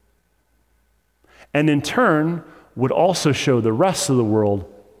 And in turn, would also show the rest of the world,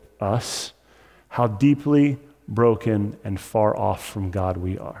 us, how deeply broken and far off from God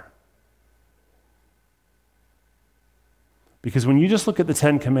we are. Because when you just look at the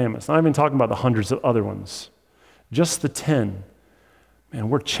 10 commandments, not even talking about the hundreds of other ones, just the 10, man,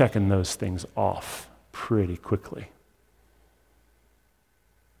 we're checking those things off pretty quickly.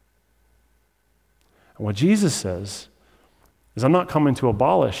 And what Jesus says is, I'm not coming to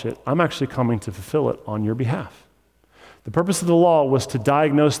abolish it, I'm actually coming to fulfill it on your behalf. The purpose of the law was to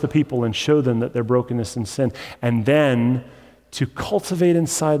diagnose the people and show them that their brokenness and sin, and then to cultivate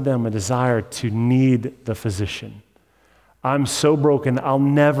inside them a desire to need the physician. I'm so broken, I'll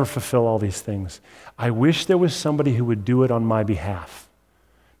never fulfill all these things. I wish there was somebody who would do it on my behalf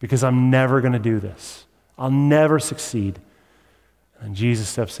because I'm never going to do this. I'll never succeed. And Jesus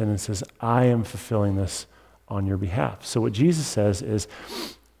steps in and says, I am fulfilling this on your behalf. So what Jesus says is,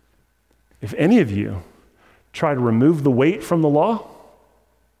 if any of you try to remove the weight from the law,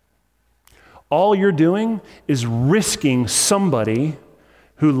 all you're doing is risking somebody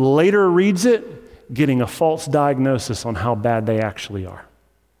who later reads it getting a false diagnosis on how bad they actually are.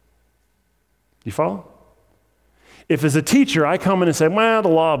 You follow? If as a teacher I come in and say, well, the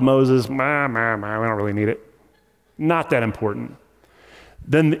law of Moses, we don't really need it. Not that important.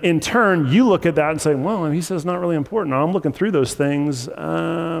 Then in turn, you look at that and say, well, he says it's not really important. Now, I'm looking through those things.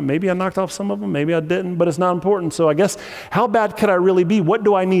 Maybe I knocked off some of them, maybe I didn't, but it's not important. So I guess, how bad could I really be? What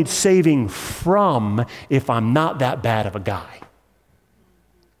do I need saving from if I'm not that bad of a guy?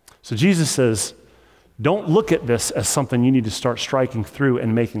 So Jesus says, don't look at this as something you need to start striking through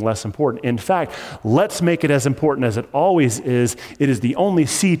and making less important. In fact, let's make it as important as it always is. It is the only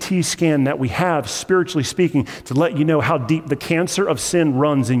CT scan that we have, spiritually speaking, to let you know how deep the cancer of sin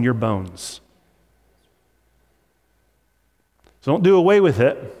runs in your bones. So don't do away with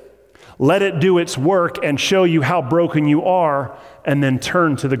it. Let it do its work and show you how broken you are, and then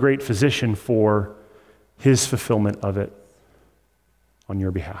turn to the great physician for his fulfillment of it on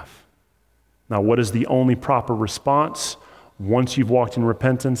your behalf. Now, what is the only proper response once you've walked in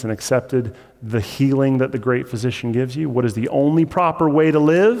repentance and accepted the healing that the great physician gives you? What is the only proper way to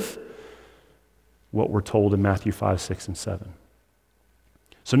live? What we're told in Matthew 5, 6, and 7.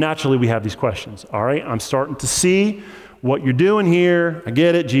 So naturally, we have these questions. All right, I'm starting to see what you're doing here. I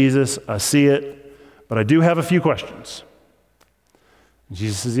get it, Jesus. I see it. But I do have a few questions. And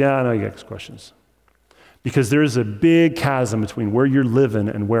Jesus says, yeah, I know you got questions. Because there is a big chasm between where you're living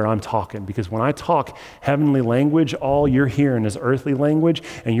and where I'm talking. Because when I talk heavenly language, all you're hearing is earthly language,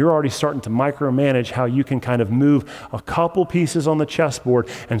 and you're already starting to micromanage how you can kind of move a couple pieces on the chessboard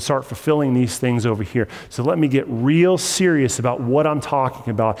and start fulfilling these things over here. So let me get real serious about what I'm talking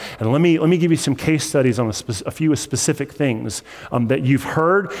about, and let me give you some case studies on a few specific things that you've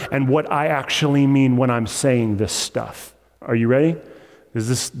heard and what I actually mean when I'm saying this stuff. Are you ready?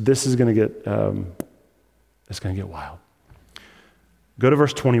 Because this is going to get... It's going to get wild. Go to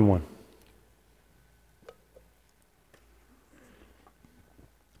verse 21.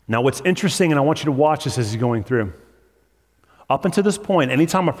 Now, what's interesting, and I want you to watch this as he's going through. Up until this point,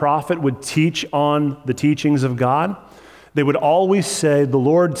 anytime a prophet would teach on the teachings of God, they would always say, the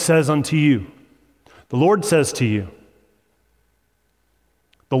Lord says unto you. The Lord says to you.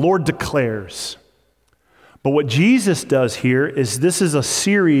 The Lord declares. But what Jesus does here is this is a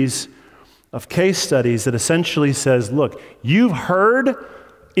series of case studies that essentially says, look, you've heard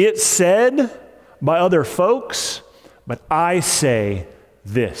it said by other folks, but I say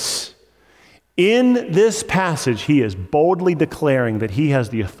this. In this passage, he is boldly declaring that he has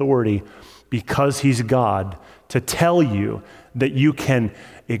the authority, because he's God, to tell you that you can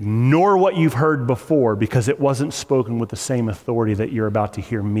ignore what you've heard before because it wasn't spoken with the same authority that you're about to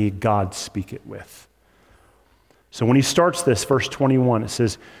hear me, God, speak it with. So when he starts this, verse 21, it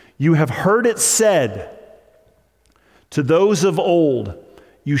says, you have heard it said to those of old,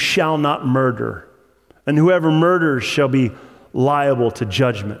 you shall not murder, and whoever murders shall be liable to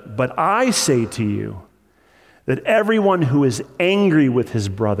judgment. But I say to you that everyone who is angry with his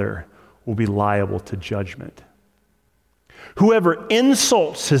brother will be liable to judgment. Whoever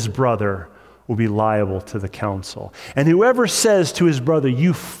insults his brother will be liable to the council. And whoever says to his brother,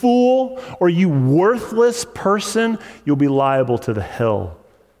 you fool, or you worthless person, you'll be liable to the hell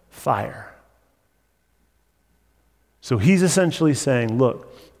fire. So he's essentially saying,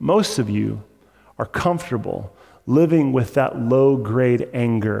 look, most of you are comfortable living with that low-grade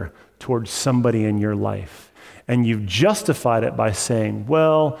anger towards somebody in your life. And you've justified it by saying,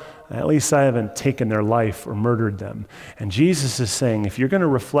 well, at least I haven't taken their life or murdered them. And Jesus is saying, if you're going to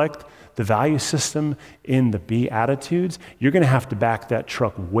reflect the value system in the Beatitudes, you're going to have to back that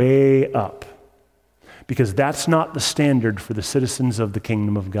truck way up. Because that's not the standard for the citizens of the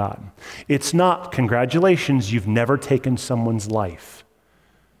kingdom of God. It's not, congratulations, you've never taken someone's life.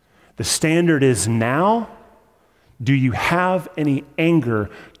 The standard is now, do you have any anger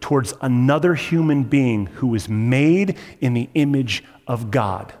towards another human being who is made in the image of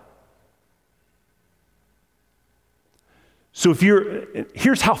God? So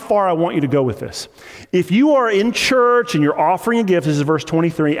here's how far I want you to go with this. If you are in church and you're offering a gift, this is verse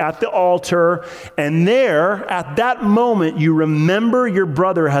 23, at the altar, and there, at that moment, you remember your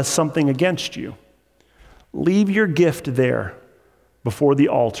brother has something against you, leave your gift there before the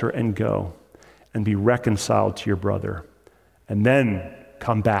altar and go and be reconciled to your brother. and then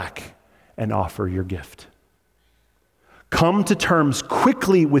come back and offer your gift. Come to terms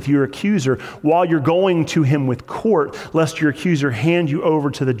quickly with your accuser while you're going to him with court, lest your accuser hand you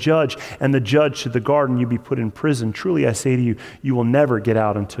over to the judge and the judge to the guard and you be put in prison. Truly, I say to you, you will never get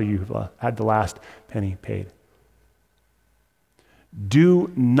out until you've had the last penny paid. Do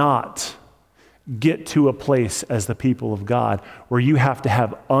not get to a place as the people of God where you have to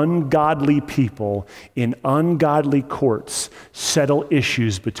have ungodly people in ungodly courts settle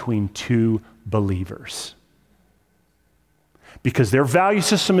issues between two believers. Because their value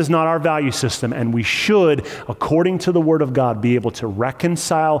system is not our value system, and we should, according to the Word of God, be able to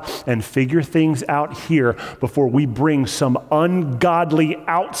reconcile and figure things out here before we bring some ungodly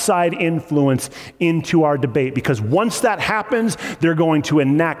outside influence into our debate. Because once that happens, they're going to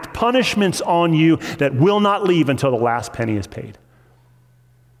enact punishments on you that will not leave until the last penny is paid.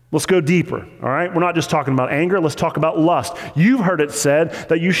 Let's go deeper, all right? We're not just talking about anger. Let's talk about lust. You've heard it said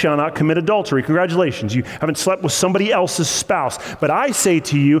that you shall not commit adultery. Congratulations. You haven't slept with somebody else's spouse. But I say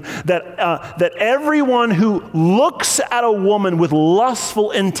to you that everyone who looks at a woman with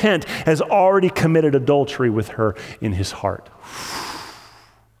lustful intent has already committed adultery with her in his heart.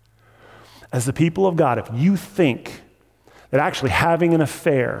 As the people of God, if you think that actually having an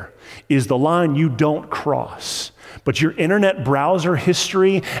affair is the line you don't cross, but your internet browser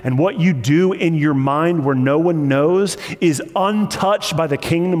history and what you do in your mind where no one knows is untouched by the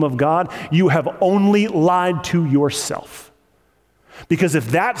kingdom of God, you have only lied to yourself. Because if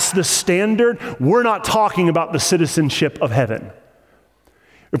that's the standard, we're not talking about the citizenship of heaven.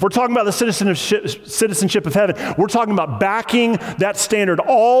 If we're talking about the citizenship of heaven, we're talking about backing that standard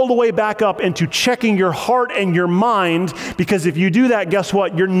all the way back up into checking your heart and your mind, because if you do that, guess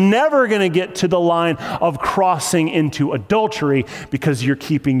what? You're never going to get to the line of crossing into adultery because you're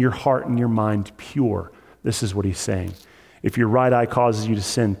keeping your heart and your mind pure. This is what he's saying. If your right eye causes you to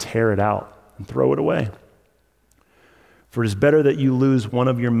sin, tear it out and throw it away. For it is better that you lose one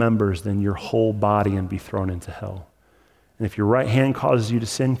of your members than your whole body and be thrown into hell. And if your right hand causes you to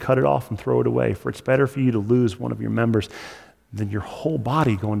sin, cut it off and throw it away. For it's better for you to lose one of your members than your whole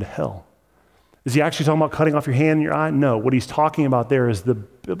body going to hell. Is he actually talking about cutting off your hand and your eye? No. What he's talking about there is the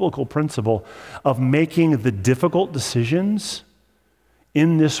biblical principle of making the difficult decisions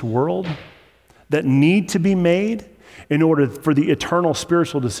in this world that need to be made in order for the eternal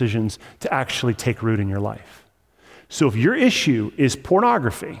spiritual decisions to actually take root in your life. So if your issue is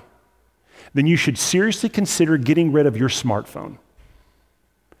pornography, then you should seriously consider getting rid of your smartphone.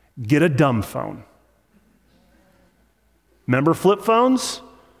 Get a dumb phone. Remember flip phones?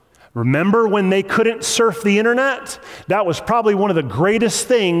 Remember when they couldn't surf the internet? That was probably one of the greatest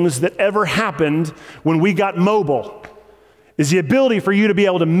things that ever happened when we got mobile, is the ability for you to be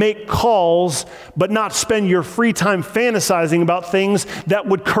able to make calls but not spend your free time fantasizing about things that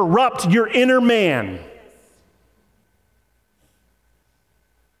would corrupt your inner man.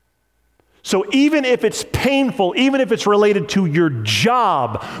 So even if it's painful, even if it's related to your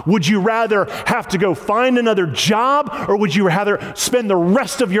job, would you rather have to go find another job, or would you rather spend the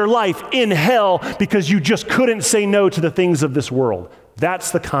rest of your life in hell because you just couldn't say no to the things of this world?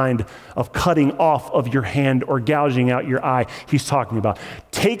 That's the kind of cutting off of your hand or gouging out your eye he's talking about.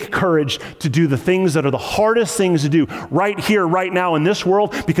 Take courage to do the things that are the hardest things to do right here, right now in this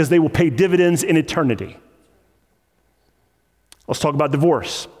world, because they will pay dividends in eternity. Let's talk about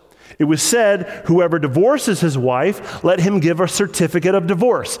divorce. It was said, whoever divorces his wife, let him give a certificate of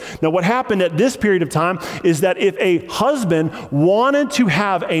divorce. Now, what happened at this period of time is that if a husband wanted to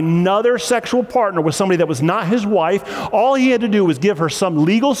have another sexual partner with somebody that was not his wife, all he had to do was give her some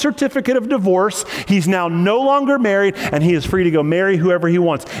legal certificate of divorce. He's now no longer married, and he is free to go marry whoever he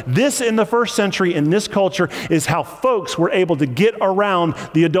wants. This, in the first century, in this culture, is how folks were able to get around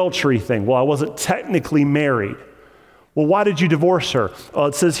the adultery thing. Well, I wasn't technically married. Well, why did you divorce her?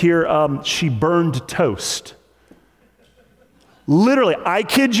 It says here, she burned toast. Literally, I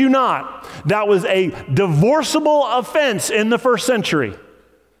kid you not, that was a divorceable offense in the first century.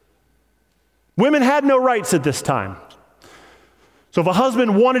 Women had no rights at this time. So if a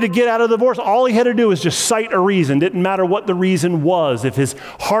husband wanted to get out of the divorce, all he had to do was just cite a reason. Didn't matter what the reason was. If his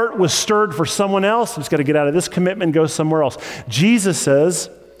heart was stirred for someone else, he's got to get out of this commitment and go somewhere else. Jesus says,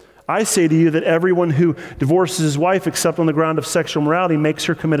 I say to you that everyone who divorces his wife except on the ground of sexual morality makes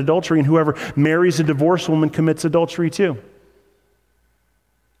her commit adultery, and whoever marries a divorced woman commits adultery too.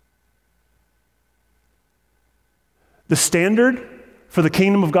 The standard for the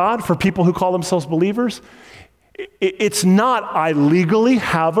kingdom of God, for people who call themselves believers, it's not I legally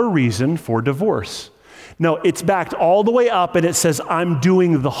have a reason for divorce. No, it's backed all the way up and it says, I'm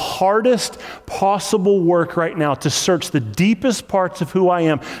doing the hardest possible work right now to search the deepest parts of who I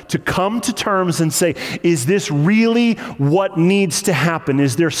am, to come to terms and say, is this really what needs to happen?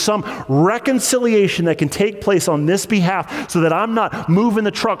 Is there some reconciliation that can take place on this behalf so that I'm not moving the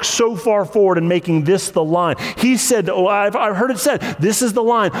truck so far forward and making this the line? He said, I've heard it said, this is the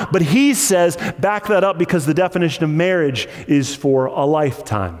line, but he says, back that up because the definition of marriage is for a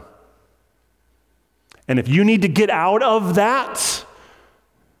lifetime. And if you need to get out of that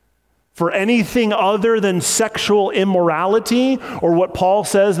for anything other than sexual immorality, or what Paul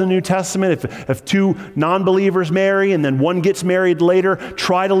says in the New Testament, if two non-believers marry and then one gets married later,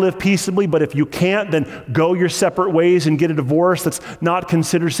 try to live peaceably, but if you can't, then go your separate ways and get a divorce. That's not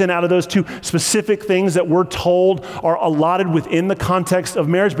considered sin. Out of those two specific things that we're told are allotted within the context of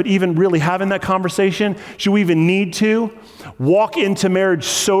marriage, but even really having that conversation, should we even need to walk into marriage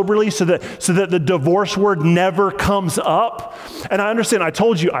soberly so that the divorce word never comes up? And I understand, I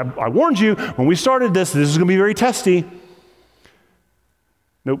told you, I warned you when we started this is going to be very testy.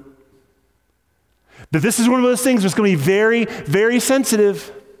 Nope. That this is one of those things that's going to be very, very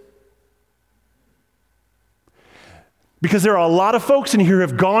sensitive. Because there are a lot of folks in here who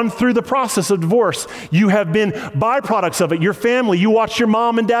have gone through the process of divorce. You have been byproducts of it. Your family, you watched your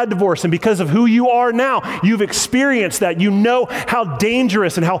mom and dad divorce, and because of who you are now, you've experienced that. You know how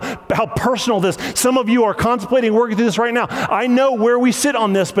dangerous and how personal this. Some of you are contemplating working through this right now. I know where we sit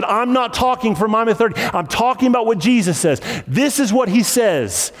on this, but I'm not talking for Mama 30. I'm talking about what Jesus says. This is what he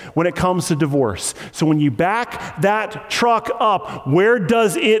says when it comes to divorce. So when you back that truck up, where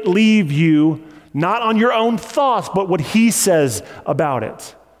does it leave you? Not on your own thoughts, but what he says about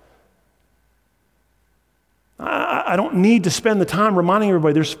it. I don't need to spend the time reminding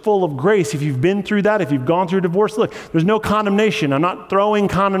everybody there's full of grace. If you've been through that, if you've gone through divorce, look, there's no condemnation. I'm not throwing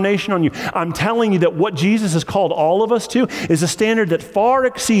condemnation on you. I'm telling you that what Jesus has called all of us to is a standard that far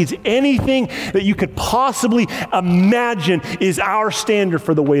exceeds anything that you could possibly imagine is our standard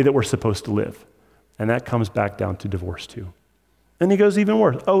for the way that we're supposed to live. And that comes back down to divorce too. And he goes even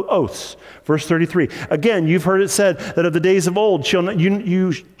worse. Oaths. Verse 33. Again, you've heard it said that of the days of old,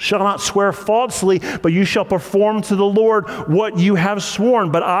 you shall not swear falsely, but you shall perform to the Lord what you have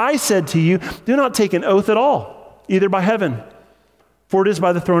sworn. But I said to you, do not take an oath at all, either by heaven, for it is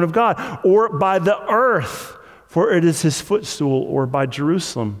by the throne of God, or by the earth, for it is his footstool, or by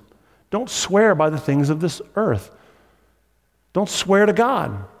Jerusalem. Don't swear by the things of this earth. Don't swear to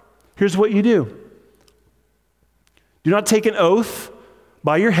God. Here's what you do. Do not take an oath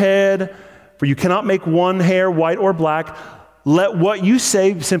by your head, for you cannot make one hair white or black. Let what you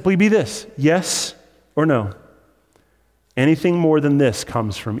say simply be this, yes or no. Anything more than this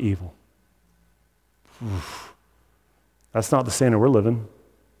comes from evil. Oof. That's not the standard we're living.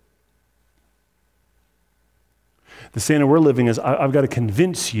 The standard we're living is, I've got to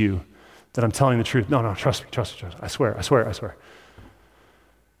convince you that I'm telling the truth. No, trust me. I swear.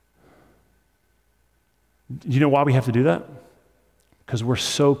 You know why we have to do that? Because we're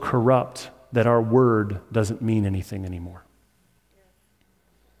so corrupt that our word doesn't mean anything anymore.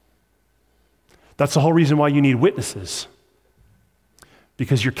 That's the whole reason why you need witnesses.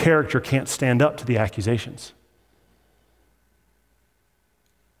 Because your character can't stand up to the accusations.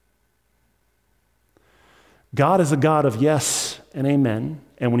 God is a God of yes and amen,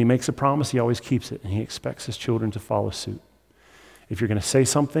 and when he makes a promise, he always keeps it, and he expects his children to follow suit. If you're going to say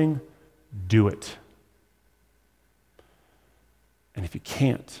something, do it. And if you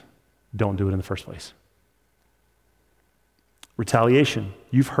can't, don't do it in the first place. Retaliation.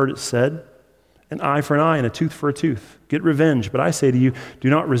 You've heard it said, an eye for an eye and a tooth for a tooth. Get revenge. But I say to you, do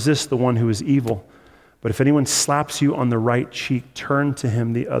not resist the one who is evil. But if anyone slaps you on the right cheek, turn to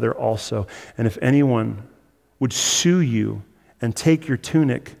him the other also. And if anyone would sue you and take your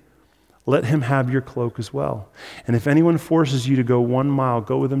tunic, let him have your cloak as well. And if anyone forces you to go 1 mile,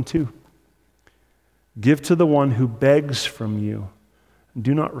 go with him 2. Give to the one who begs from you.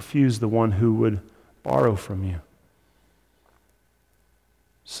 Do not refuse the one who would borrow from you.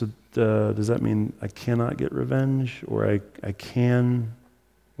 So does that mean I cannot get revenge, or I can?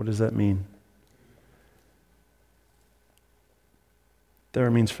 What does that mean? That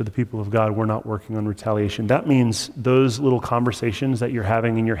means for the people of God, we're not working on retaliation. That means those little conversations that you're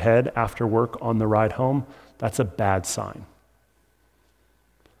having in your head after work on the ride home, that's a bad sign.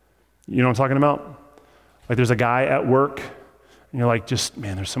 You know what I'm talking about? Like there's a guy at work, and you're like, there's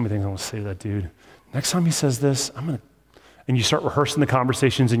so many things I want to say to that dude. Next time he says this, and you start rehearsing the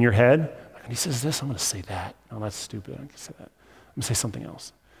conversations in your head. Like, when he says this, I'm going to say that. No, that's stupid. I can say that. I'm going to say something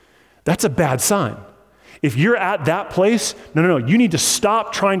else. That's a bad sign. If you're at that place, no. You need to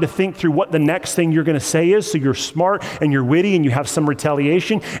stop trying to think through what the next thing you're going to say is so you're smart and you're witty and you have some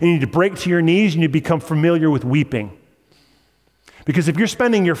retaliation, and you need to break to your knees and you become familiar with weeping. Because if you're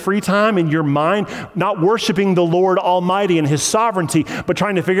spending your free time in your mind not worshiping the Lord Almighty and His sovereignty, but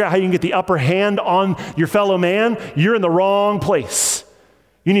trying to figure out how you can get the upper hand on your fellow man, you're in the wrong place.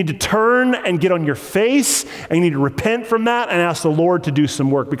 You need to turn and get on your face, and you need to repent from that and ask the Lord to do some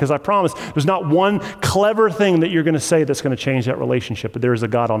work, because I promise there's not one clever thing that you're going to say that's going to change that relationship, but there is a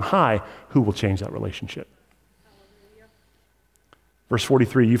God on high who will change that relationship. Verse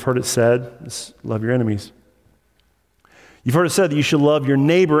 43, you've heard it said, love your enemies. You've heard it said that you should love your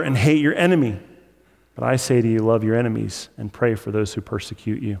neighbor and hate your enemy. But I say to you, love your enemies and pray for those who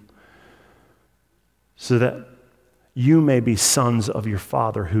persecute you, so that you may be sons of your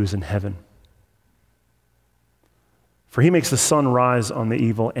Father who is in heaven. For He makes the sun rise on the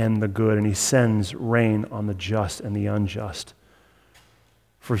evil and the good, and He sends rain on the just and the unjust.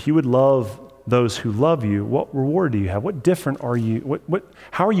 For if you would love those who love you, what reward do you have? What different are you?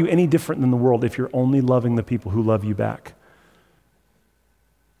 How are you any different than the world if you're only loving the people who love you back?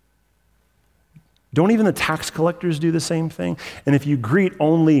 Don't even the tax collectors do the same thing? And if you greet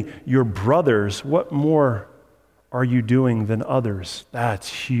only your brothers, what more are you doing than others? That's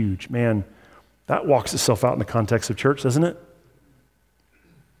huge. Man, that walks itself out in the context of church, doesn't it?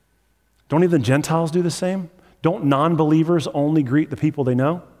 Don't even the Gentiles do the same? Don't non-believers only greet the people they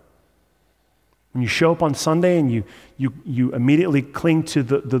know? When you show up on Sunday and you immediately cling to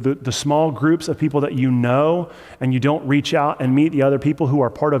the small groups of people that you know, and you don't reach out and meet the other people who are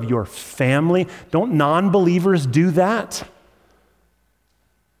part of your family, don't non-believers do that?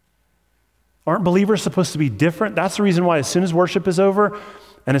 Aren't believers supposed to be different? That's the reason why as soon as worship is over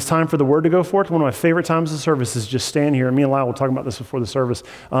and it's time for the word to go forth, one of my favorite times of the service is just stand here. Me and Lyle were talking about this before the service.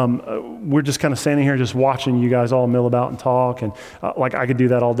 We're just kind of standing here just watching you guys all mill about and talk, and like I could do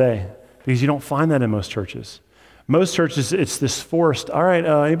that all day. Because you don't find that in most churches. Most churches, it's this forced, all right,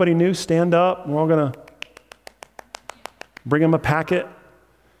 anybody new, stand up. We're all going to bring them a packet.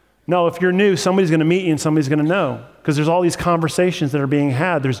 No, if you're new, somebody's going to meet you and somebody's going to know. Because there's all these conversations that are being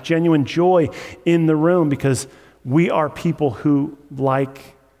had. There's genuine joy in the room because we are people who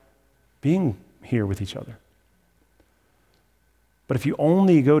like being here with each other. But if you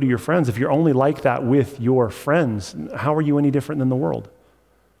only go to your friends, if you're only like that with your friends, how are you any different than the world?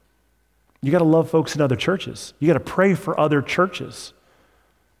 You got to love folks in other churches. You got to pray for other churches.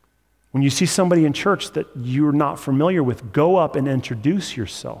 When you see somebody in church that you're not familiar with, go up and introduce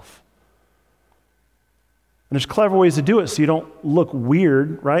yourself. And there's clever ways to do it so you don't look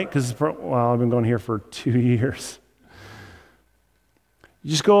weird, right? Because, I've been going here for 2 years. You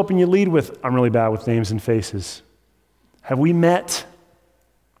just go up and you lead with, I'm really bad with names and faces. Have we met?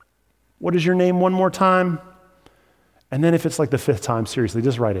 What is your name one more time? And then if it's like the 5th time, seriously,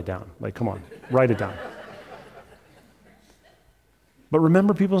 just write it down. Like, come on, write it down. But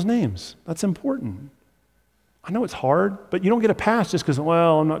remember people's names. That's important. I know it's hard, but you don't get a pass just because,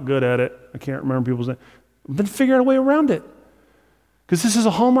 I'm not good at it. I can't remember people's names. Then figure out a way around it. Because this is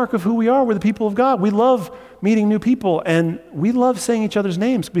a hallmark of who we are. We're the people of God. We love meeting new people, and we love saying each other's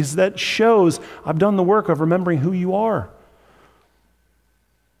names because that shows I've done the work of remembering who you are.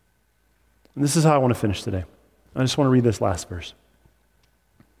 And this is how I want to finish today. I just want to read this last verse.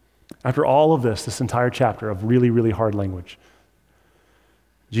 After all of this entire chapter of really, really hard language,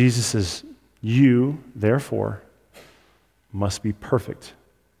 Jesus says, you, therefore, must be perfect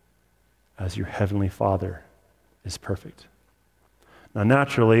as your heavenly Father is perfect. Now,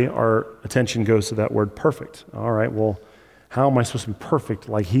 naturally, our attention goes to that word perfect. All right, well, how am I supposed to be perfect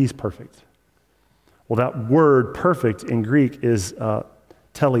like He's perfect? Well, that word perfect in Greek is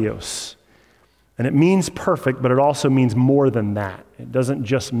teleos. And it means perfect, but it also means more than that. It doesn't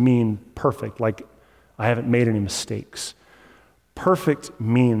just mean perfect, like I haven't made any mistakes. Perfect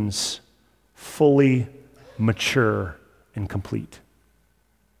means fully mature and complete.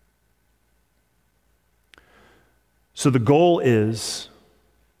 So the goal is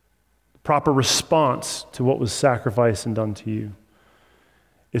the proper response to what was sacrificed and done to you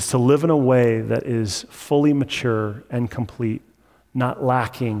is to live in a way that is fully mature and complete, not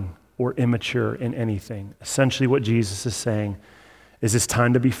lacking or immature in anything. Essentially what Jesus is saying is it's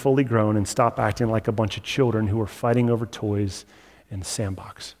time to be fully grown and stop acting like a bunch of children who are fighting over toys in the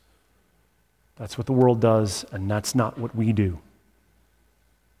sandbox. That's what the world does, and that's not what we do.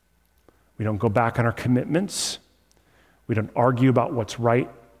 We don't go back on our commitments. We don't argue about what's right.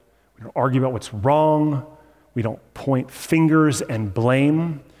 We don't argue about what's wrong. We don't point fingers and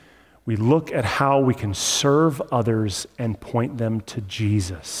blame. We look at how we can serve others and point them to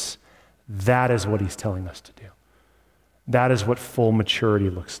Jesus. That is what he's telling us to do. That is what full maturity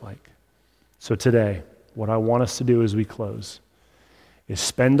looks like. So today, what I want us to do as we close is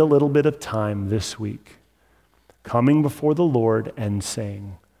spend a little bit of time this week coming before the Lord and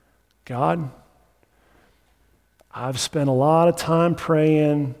saying, God, I've spent a lot of time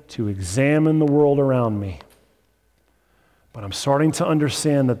praying to examine the world around me, but I'm starting to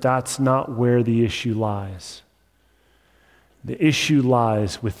understand that that's not where the issue lies. The issue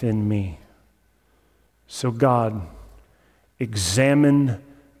lies within me. So God, examine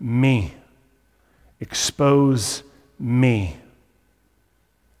me, expose me,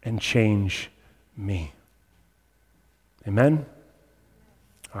 and change me. Amen?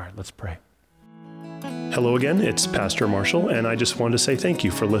 All right, let's pray. Hello again, it's Pastor Marshall, and I just wanted to say thank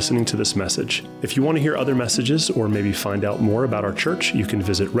you for listening to this message. If you want to hear other messages or maybe find out more about our church, you can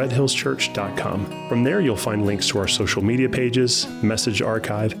visit redhillschurch.com. From there, you'll find links to our social media pages, message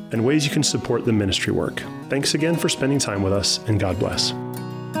archive, and ways you can support the ministry work. Thanks again for spending time with us, and God bless.